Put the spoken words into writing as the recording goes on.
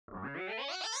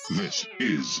This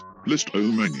is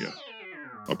Listomania,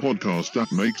 a podcast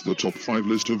that makes the top 5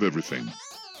 list of everything.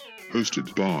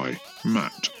 Hosted by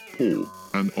Matt, Paul,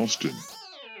 and Austin.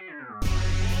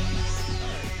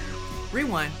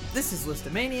 Rewind. This is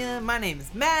Listomania. My name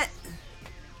is Matt.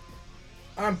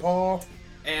 I'm Paul.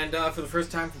 And for the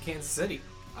first time from Kansas City,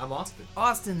 I'm Austin.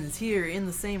 Austin is here in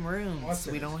the same room, Austin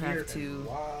so we don't have to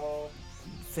wow.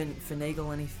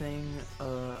 finagle anything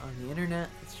on the internet.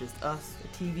 It's just us. The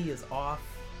TV is off.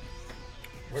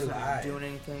 We're So live. Doing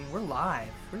anything. We're live.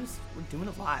 We're doing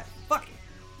it live. Fuck it.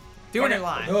 Doing it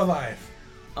live. Go live.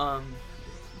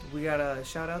 We got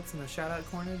shout outs in the shout out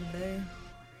corner today.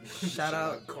 Shout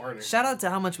out corner. Shout out to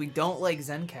how much we don't like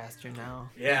Zencaster now.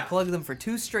 Yeah. We plugged them for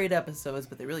 2 straight episodes,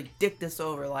 but they really dicked us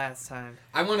over last time.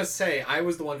 I want to say I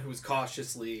was the one who was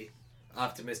cautiously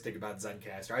optimistic about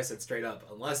Zencastr. I said straight up,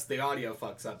 unless the audio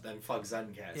fucks up, then fuck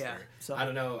Zencastr. Yeah, so- I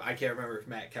don't know. I can't remember if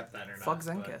Matt kept that or not. Fuck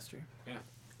Zencaster. Yeah.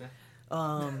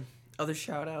 Other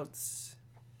shout outs.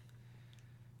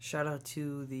 Shout out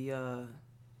to the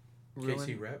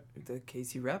KC Rep. The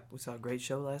KC Rep. We saw a great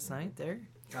show last night there.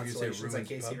 Constellations at Ruins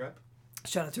KC Pub? Rep.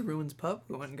 Shout out to Ruins Pub.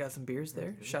 We went and got some beers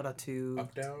there. Shout out to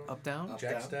Up Down. Up Down. Up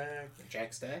Jack Down. Stack.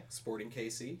 Jack Stack, Sporting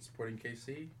KC. Sporting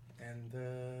KC. And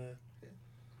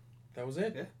that was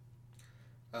it.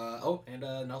 Yeah. And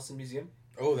Nelson Museum.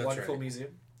 Oh, that's Wonderful right. museum.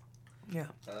 Yeah.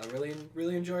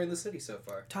 Really enjoying the city so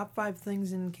far. Top 5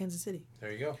 things in Kansas City.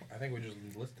 There you go. I think we just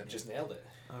listed Just it. nailed it.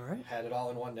 All right. Had it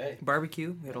all in one day.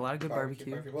 Barbecue. We had a lot of good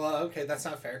barbecue. Well, okay, that's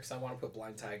not fair because I want to put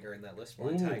Blind Tiger in that list.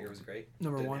 Blind Ooh. Tiger was great.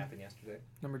 Number Didn't 1. happen yesterday.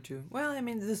 Number 2. Well, I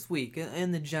mean, this week,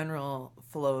 in the general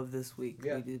flow of this week,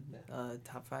 Yeah. we did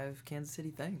top 5 Kansas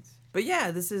City things. But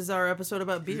yeah, this is our episode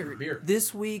about beer. Beer.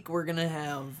 This week, we're going to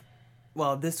have,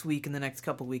 this week and the next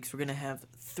couple weeks, we're going to have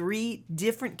 3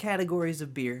 different categories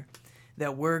of beer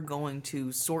that we're going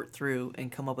to sort through and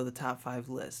come up with a top 5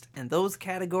 list. And those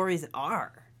categories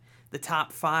are the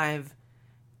top 5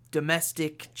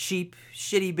 domestic, cheap,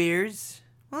 shitty beers.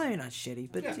 Well, maybe not shitty,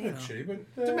 but Yeah, you know. Not shitty,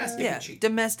 but Domestic. Yeah, and cheap.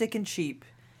 domestic and cheap,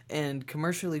 and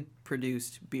commercially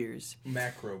produced beers.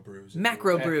 macro brews.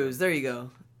 Macro brews, there you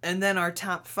go. And then our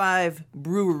top 5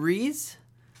 breweries,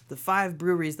 the 5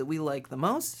 breweries that we like the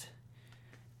most.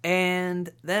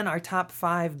 And then our top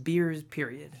 5 beers,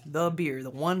 period. The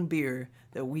one beer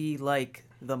that we like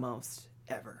the most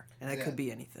ever. And that Yeah. could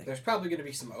be anything. There's probably going to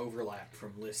be some overlap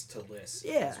from list to list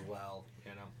Yeah. as well,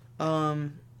 you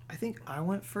know. I think I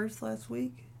went first last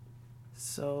week.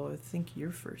 So I think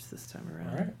you're first this time around.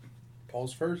 All right.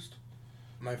 Paul's first.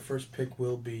 My first pick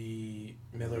will be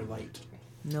Miller Lite.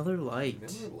 Miller Lite.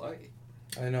 Miller Lite.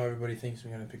 I know everybody thinks we're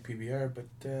going to pick PBR, but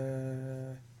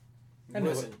I know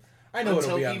Listen, it'll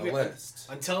until be on the PBR list.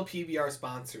 Until PBR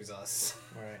sponsors us.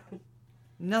 All right.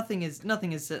 Nothing is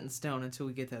set in stone until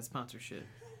we get that sponsorship.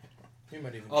 We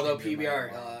might even Although change our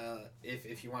PBR, mind.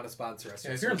 if you want to sponsor us,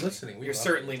 Yeah, if you're listening, we you're love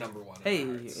certainly number 1. in Hey,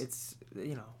 our hearts. it's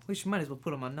we might as well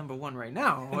put them on number 1 right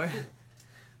now.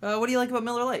 What do you like about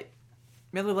Miller Lite?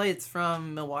 Miller Lite's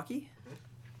from Milwaukee.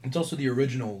 It's also the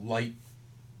original light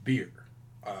beer.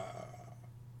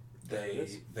 There it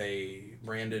is. They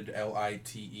branded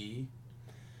LITE,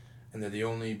 and they're the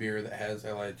only beer that has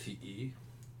LITE.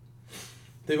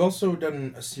 They've also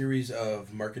done a series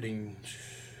of marketing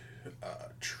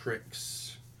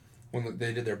tricks. When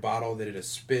they did their bottle, they did a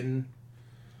spin,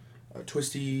 a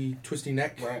twisty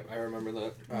neck. Right, I remember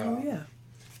that. Oh yeah.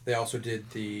 They also did It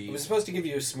the was supposed to give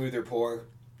you a smoother pour.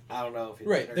 I don't know if it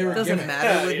Right, did or they were not. Doesn't gimmick.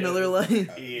 matter with Yeah. Miller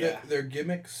Lite. Yeah. They're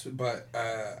gimmicks, but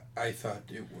I thought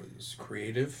it was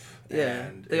creative. Yeah,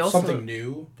 and they it's also- something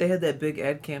new. They had that big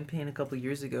ad campaign a couple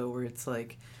years ago where it's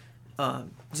like,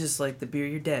 just like the beer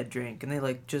your dad drank, and they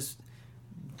like just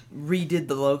redid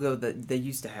the logo that they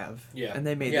used to have. Yeah. And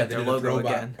they made Yeah, that they their did logo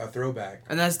again. a throwback.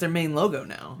 And that's their main logo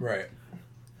now. Right.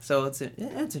 So it's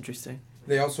interesting.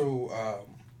 They also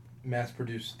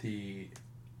mass-produced the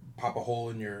pop a hole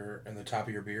in the top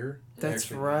of your beer. That's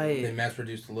They right.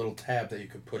 mass-produced a little tab that you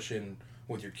could push in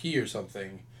with your key or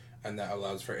something, and that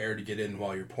allows for air to get in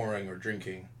while you're pouring or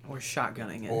drinking Or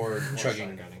shotgunning it. or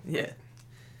chugging. shotgunning. Yeah.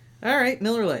 All right,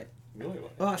 Miller Lite. Really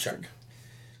like it. Austin.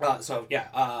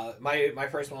 Check. My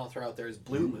first one I'll throw out there is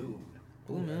Blue Moon.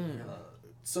 Blue Moon.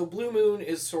 So Blue Moon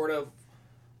is sort of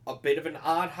a bit of an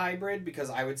odd hybrid because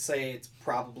I would say it's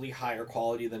probably higher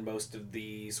quality than most of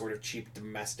the sort of cheap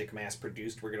domestic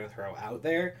mass-produced we're going to throw out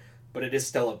there, but it is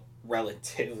still a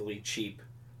relatively cheap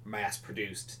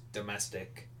mass-produced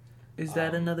domestic. Is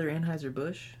that another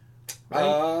Anheuser-Busch? Right?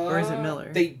 Or is it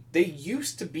Miller? They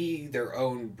used to be their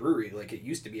own brewery, like it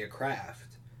used to be a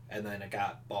craft, and then it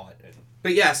got bought.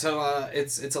 But yeah, so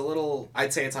it's a little,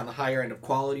 I'd say it's on the higher end of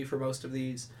quality for most of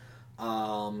these.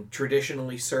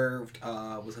 Traditionally served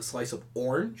with a slice of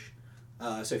orange.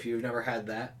 So if you've never had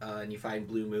that and you find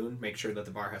Blue Moon, make sure that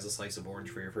the bar has a slice of orange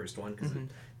for your first one because it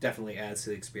definitely adds to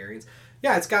the experience.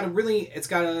 Yeah, it's got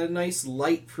a nice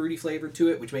light fruity flavor to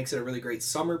it, which makes it a really great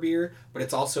summer beer. But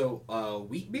it's also a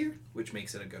wheat beer, which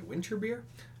makes it a good winter beer.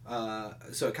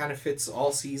 So it kind of fits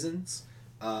all seasons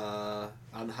on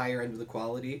the higher end of the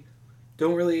quality.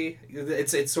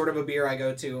 It's sort of a beer I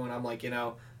go to and I'm like,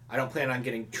 I don't plan on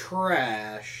getting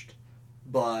trashed,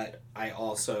 but I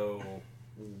also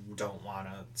don't want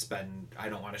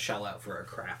to shell out for a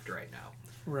craft right now.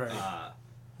 Right.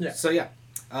 So yeah.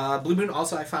 Blue Moon,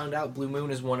 also I found out Blue Moon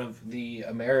is one of the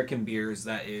American beers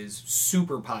that is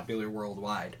super popular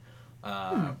worldwide.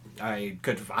 I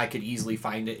could easily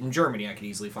find it in Germany, I could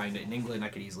easily find it in England, I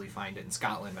could easily find it in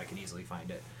Scotland, I could easily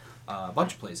find it a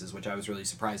bunch of places, which I was really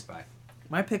surprised by.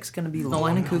 My pick's going to be the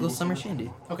Leinenkugel Summer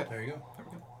Shandy. Okay. There you go.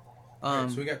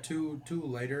 Right, so we got two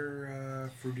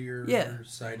lighter, fruitier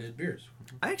sided beers.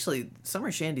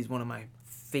 Summer Shandy's one of my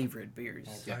favorite beers.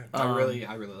 Yeah, I really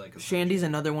like it. Shandy's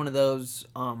another one of those.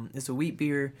 It's a wheat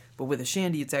beer, but with a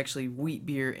shandy, it's actually wheat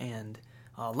beer and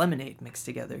lemonade mixed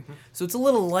together. Mm-hmm. So it's a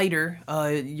little lighter.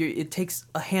 It takes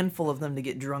a handful of them to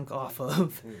get drunk off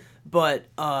of. But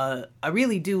I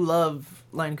really do love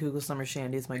Leinenkugel Summer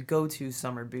Shandy. It's my go-to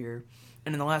summer beer.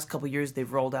 And in the last couple of years,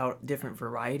 they've rolled out different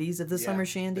varieties of the summer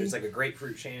shandy. There's like a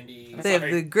grapefruit shandy. They have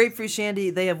the grapefruit shandy.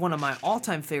 They have one of my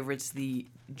all-time favorites, the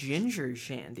ginger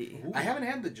shandy. Ooh. I haven't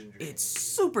had the ginger shandy. It's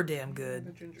super damn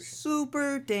good.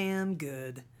 Super damn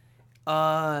good. They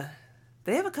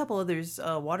have a couple others.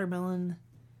 Watermelon.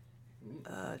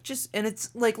 And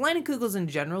it's like Leinenkugels in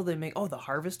general. They make the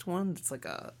Harvest one. It's like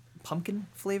a pumpkin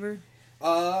flavor.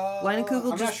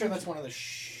 Leinenkugel. I'm not sure that's one of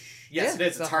the. Yes, it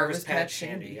is. It's Harvest Patch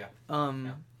Shandy. Yeah.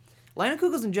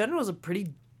 Leinenkugels in general is a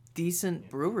pretty decent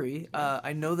brewery.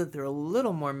 I know that they're a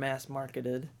little more mass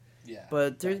marketed. Yeah.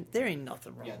 But there ain't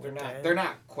nothing wrong. Yeah, with that. They're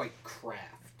not quite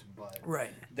craft, but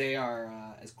right. They are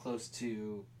as close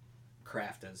to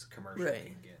craft as commercial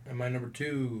can get. And my number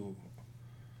 2,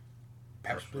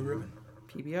 Pabst Blue Ribbon.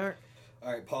 PBR.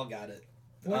 All right, Paul got it.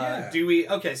 Well, yeah. Do we?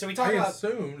 Okay, so we talk about.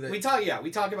 Assumed that we talk about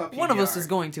PBR. One of us is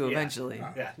going to eventually.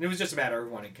 Yeah, it was just a matter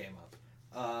of when it came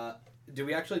up. Do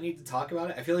we actually need to talk about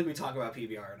it? I feel like we talk about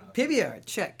PBR enough. PBR,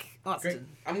 check. Austin. Great.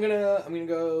 I'm gonna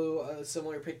go a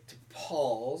similar pick to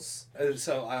Paul's.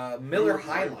 Miller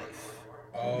High Life.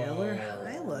 Miller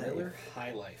High Life. Miller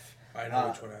High Life. I know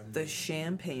which one I'm. The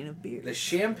champagne of beers. The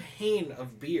champagne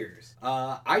of beers.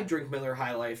 I drink Miller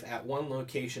High Life at one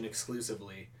location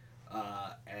exclusively,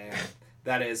 and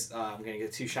that is I'm gonna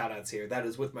get 2 shout-outs here. That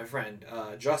is with my friend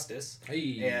Justice.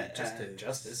 Hey,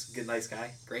 Justice, good, nice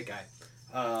guy, great guy.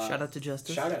 Shout out to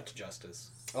Justice. Shout out to Justice.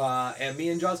 And me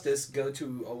and Justice go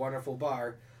to a wonderful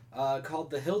bar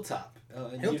called the Hilltop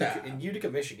in Utica,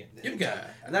 Michigan. Utica.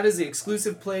 And that is the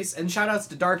exclusive place. And shout outs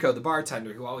to Darko, the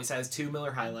bartender, who always has 2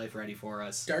 Miller High Life ready for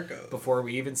us. Darko. Before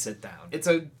we even sit down. It's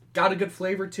got a good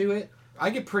flavor to it. I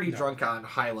get pretty drunk on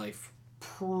High Life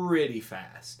pretty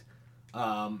fast.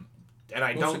 And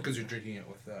I don't because you're drinking it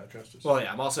with Justice. Well,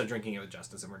 yeah, I'm also drinking it with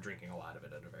Justice, and we're drinking a lot of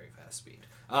it at a very fast speed.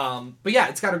 But yeah,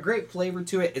 it's got a great flavor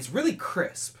to it. It's really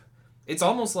crisp. It's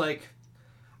almost like,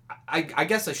 I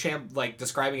guess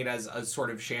describing it as a sort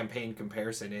of champagne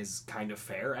comparison is kind of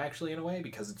fair, actually, in a way,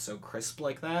 because it's so crisp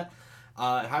like that.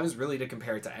 If I was really to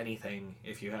compare it to anything,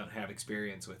 if you haven't had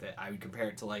experience with it, I would compare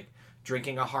it to like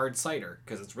drinking a hard cider,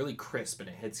 because it's really crisp and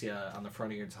it hits you on the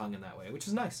front of your tongue in that way, which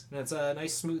is nice. And it's a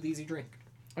nice, smooth, easy drink.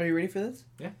 Are you ready for this?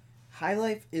 Yeah. High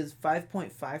Life is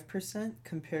 5.5%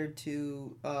 compared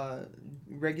to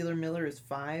regular Miller is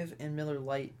 5 and Miller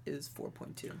Light is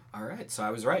 4.2. All right, so I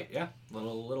was right. Yeah,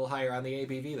 little higher on the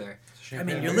ABV there.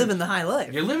 You're living the high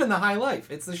life. You're living the high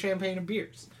life. It's the champagne of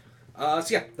beers. So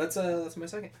yeah, that's my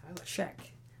second High Life.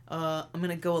 Check. I'm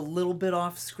gonna go a little bit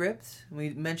off script.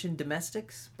 We mentioned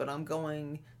domestics, but I'm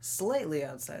going slightly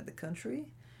outside the country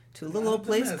to a little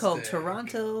place called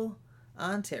Toronto,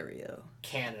 Ontario,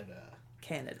 Canada,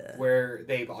 where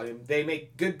they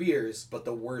make good beers, but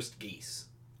the worst geese.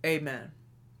 Amen.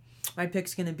 My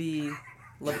pick's gonna be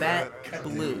Labatt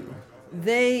Blue.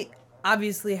 They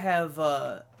obviously have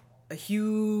a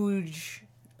huge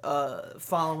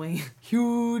following,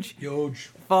 huge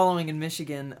following in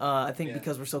Michigan. I think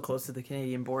because we're so close to the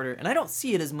Canadian border, and I don't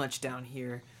see it as much down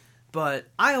here. But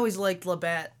I always liked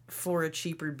Labatt for a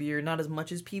cheaper beer, not as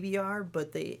much as PBR,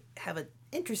 but they have an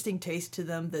interesting taste to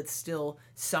them that's still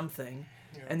something.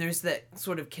 Yeah. And there's that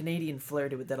sort of Canadian flair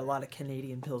to it that a lot of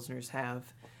Canadian Pilsners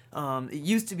have. It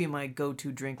used to be my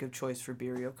go-to drink of choice for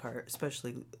Beerio Kart,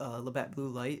 especially Labatt Blue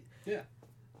Light. Yeah.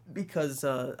 Because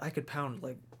I could pound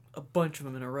like a bunch of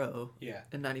them in a row Yeah.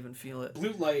 and not even feel it.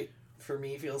 Blue Light for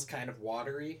me feels kind of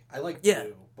watery. I like Yeah,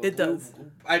 blue. But it blue, does.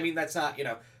 I mean, that's not,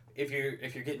 if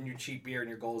you're getting your cheap beer and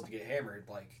your goal is to get hammered,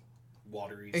 like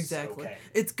watery's Exactly. okay.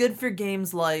 It's good for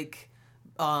games like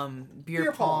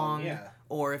beer pong, yeah.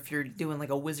 or if you're doing like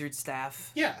a wizard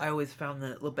staff. Yeah. I always found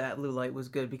that Labatt Blue Light was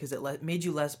good because it made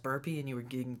you less burpy and you were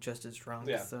getting just as drunk.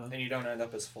 Yeah, So. and you don't end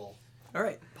up as full. All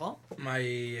right, Paul. My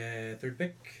third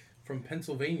pick from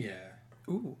Pennsylvania,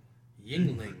 Ooh.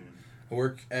 Yingling. I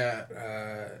work at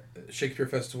Shakespeare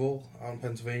Festival out in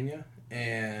Pennsylvania,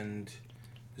 and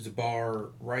there's a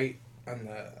bar right on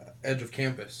the edge of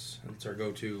campus. It's our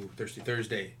go-to Thirsty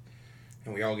Thursday,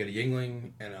 and we all get a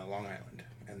Yingling and a Long Island,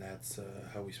 and that's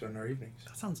how we spend our evenings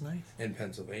That sounds nice. in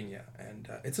Pennsylvania. And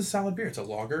it's a solid beer. It's a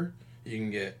lager. You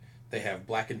can get. They have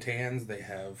black and tans. They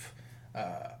have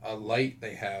a light.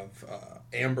 They have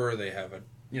amber. They have a.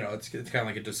 It's kind of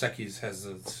like a Dos Equis has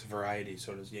its variety.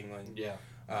 So does Yingling. Yeah.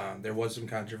 There was some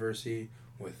controversy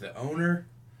with the owner.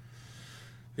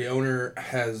 The owner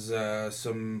has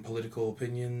some political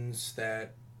opinions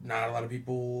that not a lot of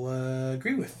people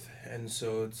agree with, and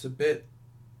so it's a bit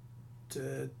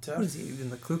tough. What is he, in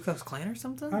the Ku Klux Klan or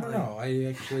something? I don't know. I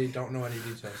actually don't know any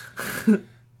details.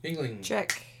 Yingling.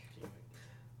 Check.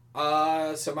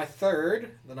 So my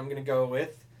third that I'm gonna go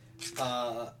with,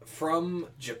 from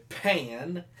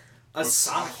Japan,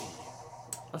 Asahi.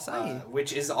 Asahi.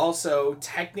 Which is also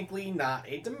technically not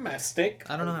a domestic.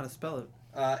 I don't know how to spell it.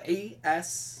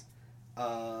 A-S...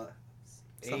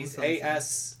 Something.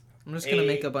 A-S... I'm just gonna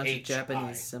make a bunch of A-H-I.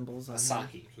 Japanese symbols on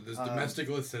here. Asahi. So this domestic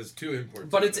list has two imports.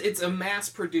 But it's a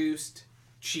mass-produced,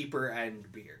 cheaper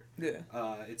end beer. Yeah.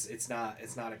 It's not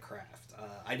a craft.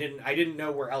 I didn't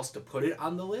know where else to put it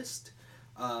on the list.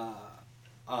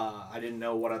 I didn't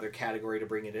know what other category to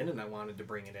bring it in, and I wanted to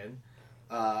bring it in.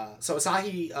 So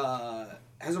Asahi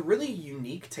has a really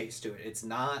unique taste to it. It's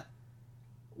not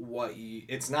what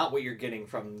you're getting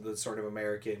from the sort of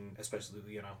American, especially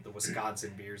the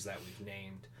Wisconsin beers that we've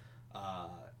named.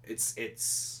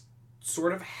 It's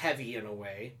sort of heavy in a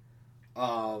way,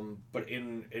 but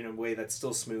in a way that's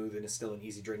still smooth and is still an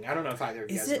easy drink. I don't know if either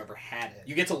of you guys have ever had it.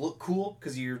 You get to look cool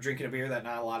because you're drinking a beer that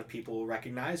not a lot of people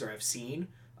recognize or have seen.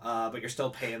 But you're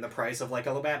still paying the price of like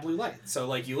a Labatt Blue Light. So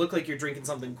like you look like you're drinking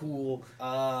something cool.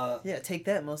 Yeah, take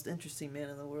that, most interesting man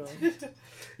in the world.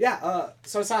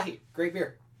 So Asahi, great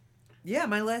beer. Yeah,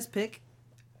 my last pick,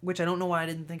 which I don't know why I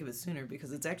didn't think of it sooner,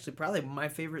 because it's actually probably my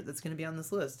favorite that's going to be on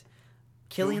this list.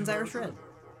 Killian's Irish Red,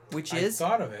 which is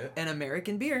thought of it. an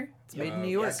American beer. It's made in New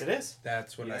York. Yes, it is.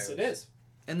 That's what Yes, it is.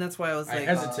 And that's why I was I like...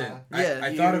 hesitant. yeah,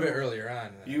 I thought of it earlier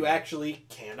on. You actually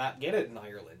cannot get it in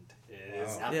Ireland.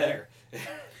 It's not there.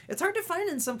 It's hard to find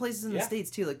in some places in the Yeah. States,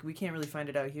 too. Like, we can't really find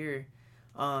it out here.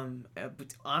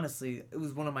 But honestly, it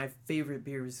was one of my favorite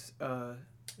beers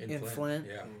in Flint.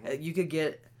 Yeah. You could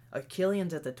get a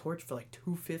Killian's at the Torch for like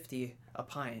 $2.50 a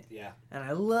pint. Yeah. And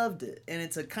I loved it. And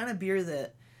it's a kind of beer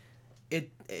that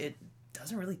it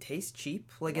doesn't really taste cheap.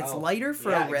 Like, it's lighter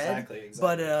for a red, exactly.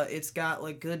 but it's got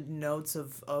like good notes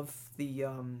of the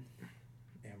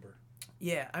Amber.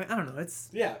 yeah, I don't know.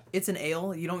 It's an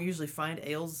ale. You don't usually find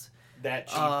ales that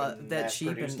cheap and that mass cheap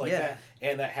produced and like yeah. that,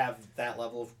 and that have that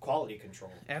level of quality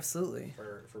control Absolutely.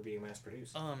 for being mass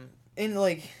produced. And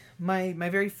like my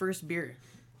very first beer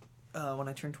when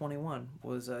I turned 21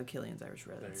 was Killian's Irish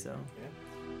Red. So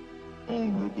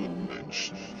Honorable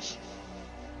mentions.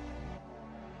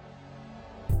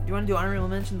 do you want to do honorable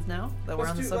mentions now that we're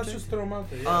on the Let's subject? just throw them out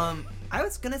there. Yeah. I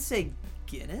was gonna say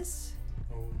Guinness,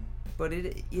 but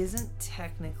it isn't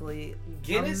technically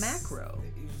Guinness, a macro.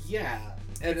 Yeah,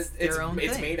 and It's it's their own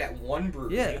it's thing. made at one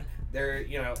brewery. Yeah. They're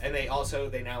and they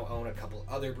now own a couple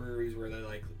other breweries where they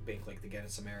like make like the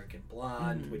Guinness American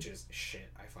Blonde, which is shit.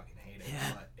 I fucking hate it,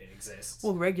 Yeah. but it exists.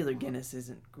 Well, regular Guinness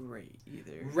isn't great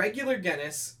either. Regular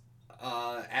Guinness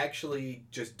actually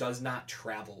just does not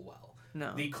travel well.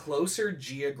 No, The closer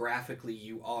geographically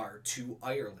you are to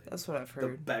Ireland, that's what I've the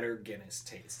heard. better Guinness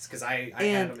tastes. Because I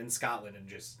had them in Scotland and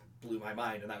just blew my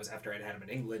mind, and that was after I'd had them in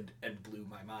England and blew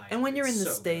my mind. And when you're in It's the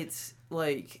so good. States,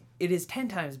 like, it is 10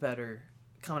 times better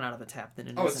coming out of a tap than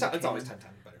it Oh, is in a it's always can. 10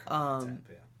 times better coming out of the tap,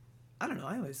 yeah. I don't know.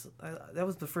 That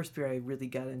was the first beer I really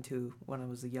got into when I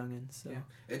was a youngin'. So Yeah.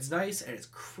 It's nice and it's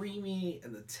creamy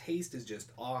and the taste is just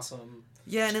awesome.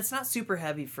 yeah, and it's not super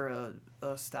heavy for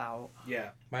a stout. Yeah.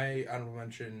 My honorable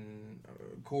mention,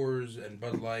 Coors and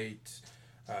Bud Light,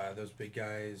 those big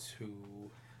guys who...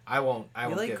 I won't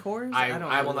like give Coors? I I don't will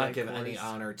really not like give any Coors.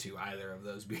 honor to either of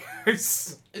those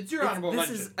beers. It's your honorable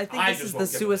mention. I think this just is the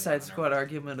won't give it any Suicide honor. Squad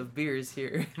argument of beers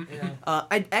here. Yeah.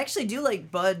 I actually do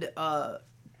like Bud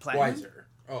Platinum. Weiser.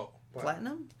 Oh. Wow.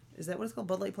 Platinum? Is that what it's called?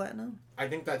 Bud Light Platinum? I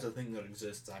think that's a thing that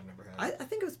exists. I've never had. I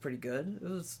think it was pretty good. It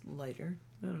was lighter.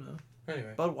 I don't know.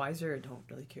 Anyway. Budweiser, I don't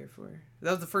really care for. That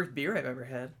was the first beer I've ever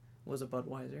had. Was a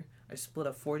Budweiser. I split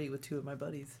a 40 with 2 of my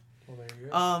buddies. Well, there you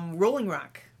go. Rolling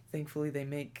Rock. Thankfully, they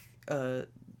make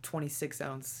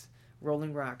 26-ounce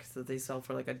Rolling Rock that they sell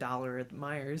for like $1 at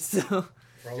Myers. So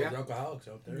For all those alcoholics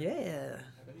out there. yeah,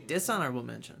 dishonorable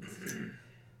mentions.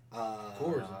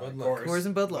 Coors and Bud Light. Coors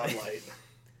and Bud Light.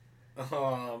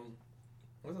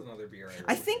 What's another beer?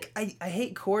 I think I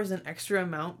hate Coors an extra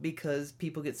amount because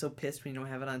people get so pissed when you don't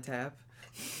have it on tap.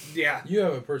 Yeah. You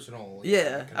have a personal...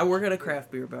 Yeah, I work at a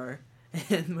craft beer bar.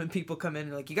 And when people come in,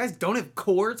 they're like, you guys don't have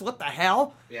Coors? What the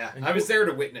hell? Yeah, I was there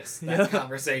to witness that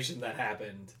conversation that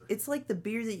happened. It's like the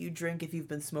beer that you drink if you've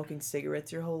been smoking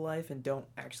cigarettes your whole life and don't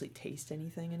actually taste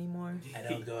anything anymore. I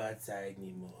don't go outside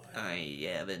anymore. I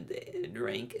haven't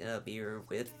drank a beer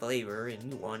with flavor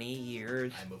in 20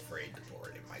 years. I'm afraid to pour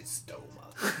it in my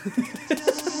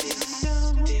stoma.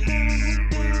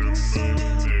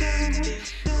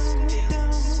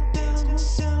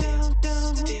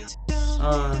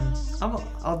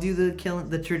 I'll do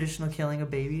the traditional killing of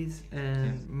babies,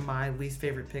 and my least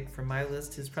favorite pick from my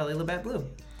list is probably Labatt Blue.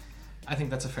 I think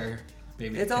that's a fair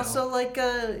baby. It's to kill. also like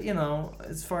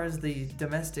as far as the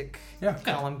domestic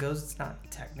column goes, it's not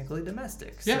technically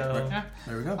domestic. Yeah, So yeah.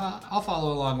 There we go. I'll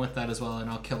follow along with that as well, and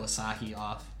I'll kill Asahi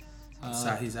off.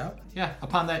 Sahi's out? Yeah,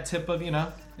 upon that tip of,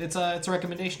 it's a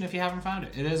recommendation if you haven't found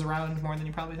it. It is around more than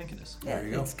you probably think it is. yeah, There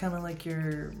you go. it's kind of like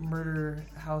your murder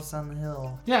house on the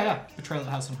hill. Yeah. Betrayal at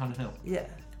the House on Haunted Hill. Yeah.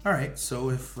 All right,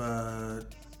 so if we're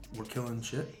killing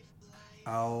shit,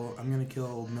 I'm going to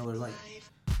kill Miller Lite.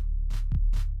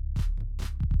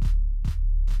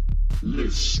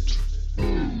 List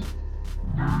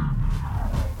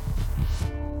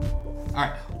All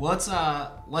right, let's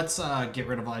get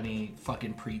rid of any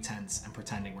fucking pretense and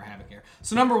pretending we're having here.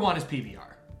 So number 1 is PBR.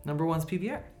 Number 1's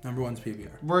PBR. Number 1's PBR.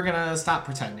 We're gonna stop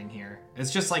pretending here. It's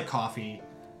just like coffee,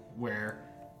 where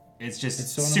it's just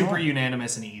It's so super annoying.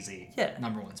 unanimous and easy. Yeah.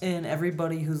 Number 1's. And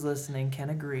everybody who's listening can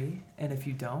agree. And if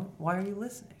you don't, why are you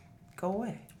listening? Go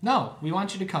away. No, we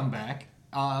want you to come back,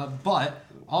 but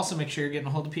also make sure you're getting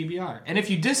a hold of PBR. And if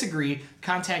you disagree,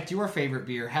 contact your favorite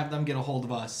beer, have them get a hold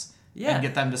of us, Yeah. and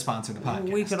get them to sponsor the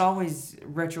podcast. We could always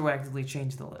retroactively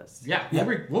change the list. Yeah,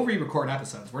 we'll re-record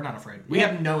episodes. We're not afraid. We Yeah.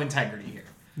 have no integrity here.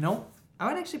 Nope. I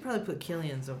would actually probably put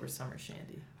Killian's over Summer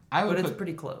Shandy. I would But it's put,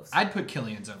 pretty close. I'd put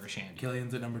Killian's over Shandy.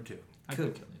 Killian's at number 2. I'd Cool.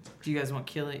 put Killian's over. Do you guys want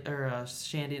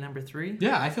Shandy at number 3?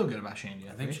 Yeah, I feel good about Shandy.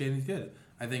 I think Shandy's good.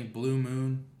 I think Blue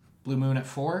Moon. Blue Moon at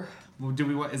 4. Well,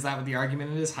 is that what the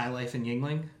argument is? High Life and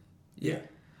Yingling? Yeah.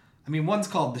 I mean, one's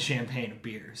called the champagne of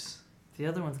beers. The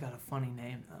other one's got a funny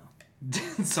name though.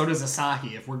 So does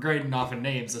Asahi. If we're grading off in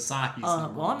names, Asahi's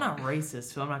number Well, I'm one. not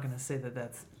racist, so I'm not gonna say that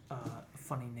that's a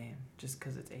funny name just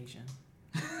because it's Asian.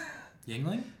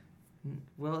 Yingling?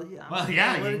 Well, yeah. Well,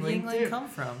 yeah, Where did Yingling, Yingling too. come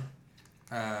from?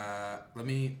 Let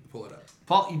me pull it up.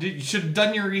 Paul, you should have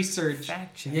done your research.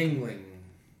 Fact check. Yingling.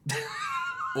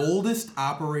 Oldest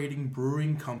operating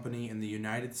brewing company in the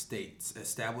United States,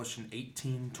 established in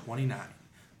 1829.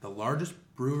 The largest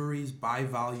breweries by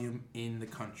volume in the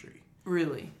country.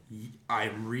 Really?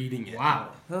 I'm reading it.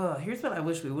 Wow. Here's what I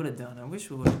wish we would have done. I wish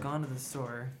we would have gone to the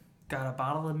store, got a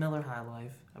bottle of Miller High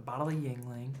Life, a bottle of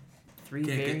Yingling, 3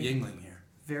 Can't very, get Yingling here.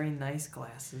 very nice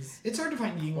glasses. It's hard to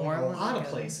find Yingling Or in a look lot of at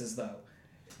it. places, though.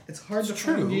 It's hard to It's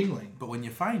true, find Yingling. but when you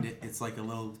find it, it's like a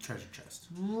little treasure chest.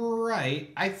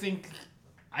 Right. I think...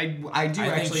 I do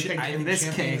actually think in this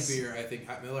champagne case... beer, I think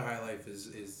Miller High Life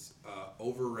is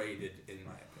overrated in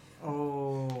my opinion.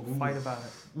 Oh, fight about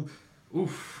it.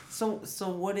 Oof. So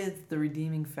what is the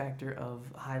redeeming factor of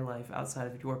High Life outside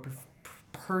of your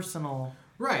personal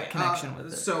Right. connection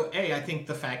with it? So, I think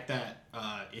the fact that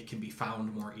it can be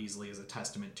found more easily is a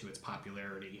testament to its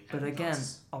popularity. But and again,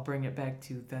 thus- I'll bring it back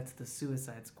to that's the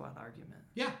Suicide Squad argument.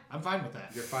 Yeah, I'm fine with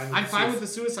that. You're fine with I'm the fine with the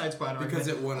Suicide Squad because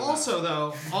argument. it won an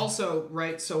Also,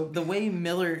 right, so... The way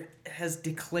Miller has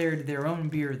declared their own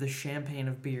beer the champagne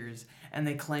of beers, and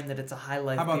they claim that it's a High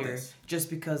Life How about beer this? just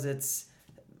because it's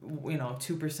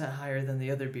 2% higher than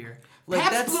the other beer. Like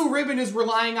Pabst that's Blue Ribbon is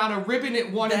relying on a ribbon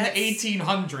it won in the That's-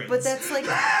 1800s. But that's like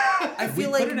I We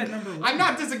feel put like it at number 1. I'm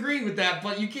not disagreeing with that,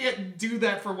 but you can't do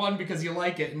that for one because you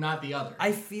like it and not the other.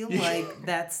 I feel like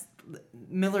that's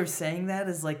Miller saying that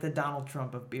is like the Donald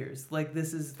Trump of beers. Like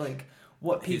this is like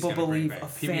what He's people gonna bring believe it a back.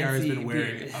 fancy PBR has been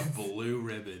wearing beer. a blue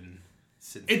ribbon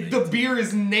since The beer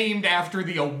is named after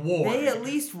the award. They at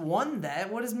least won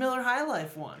that. What does Miller High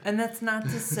Life won? And that's not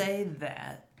to say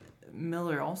that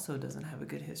Miller also doesn't have a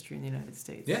good history in the United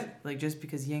States. Yeah. Like just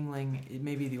because Yingling it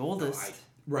may be the oldest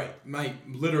Right. My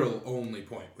literal only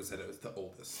point was that it was the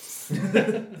oldest.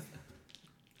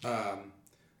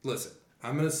 Listen,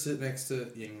 I'm going to sit next to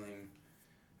Yingling.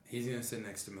 He's going to sit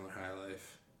next to Miller High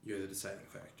Life. You're the deciding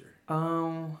factor.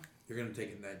 You're going to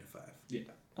take it 9 to 5. Yeah.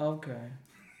 Okay.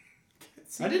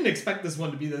 I didn't expect this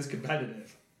one to be this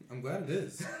competitive. I'm glad it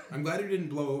is. I'm glad you didn't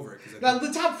blow over it. Now,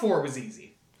 the top 4 was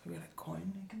easy. We got a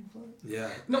coin they can flip? Yeah.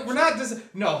 No, we're not just...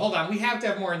 No, hold on. We have to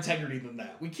have more integrity than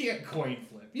that. We can't coin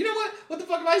flip. You know what? What the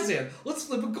fuck am I saying? Let's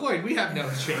flip a coin. We have no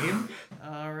shame.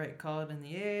 All right, call it in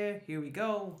the air. Here we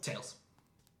go. Tails.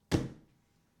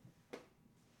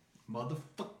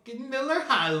 Motherfucking Miller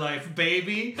High Life,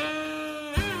 baby.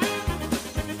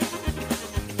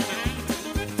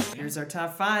 Here's our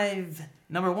top 5.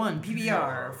 Number 1,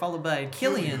 PBR, followed by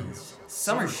Killian's,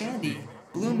 Summer Shandy,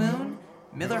 Blue Moon,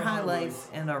 Miller High Life,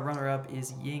 and our runner-up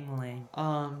is Yingling.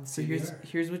 So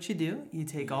here's what you do. You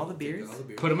take all the beers,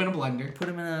 Put them in a blender. put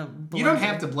them in a blender. You don't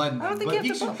have to blend them. I don't think but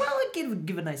you have to. Well, it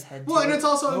give a nice head. Well, to and it. it's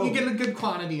also, you get a good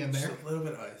quantity in there. Just a little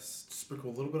bit of ice.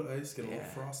 Sprinkle a little bit of ice. Get a little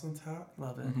frost on top.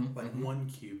 Love it. Like 1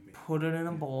 cube. Maybe. Put it in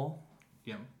a bowl.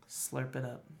 Yep. Slurp it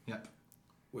up. Yep.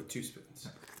 With 2 spoons.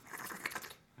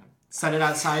 Set it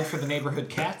outside for the neighborhood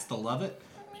cats. They'll love it.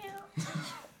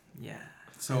 Yeah.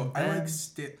 So I like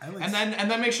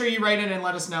And then make sure you write in and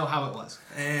let us know how it was.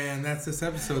 And that's this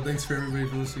episode. Thanks for everybody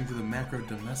for listening to the Macro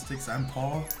Domestics. I'm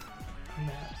Paul.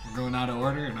 We're going out of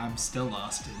order, and I'm still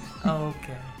Austin.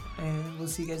 Okay. And we'll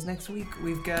see you guys next week.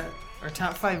 We've got our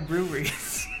top 5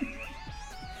 breweries.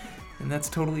 And that's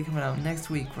totally coming out next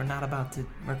week. We're not about to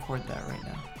record that right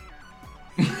now.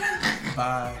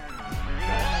 Bye.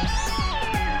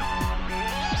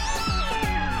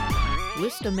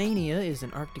 Listomania is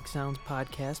an Arctic Sounds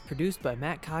podcast produced by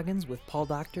Matt Coggins with Paul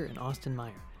Doctor and Austin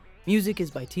Meyer. Music is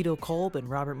by Tito Kolb and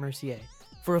Robert Mercier.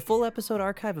 For a full episode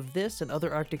archive of this and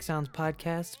other Arctic Sounds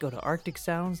podcasts, go to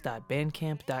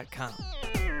arcticsounds.bandcamp.com.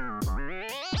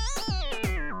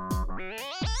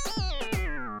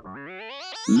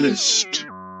 List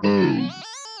O.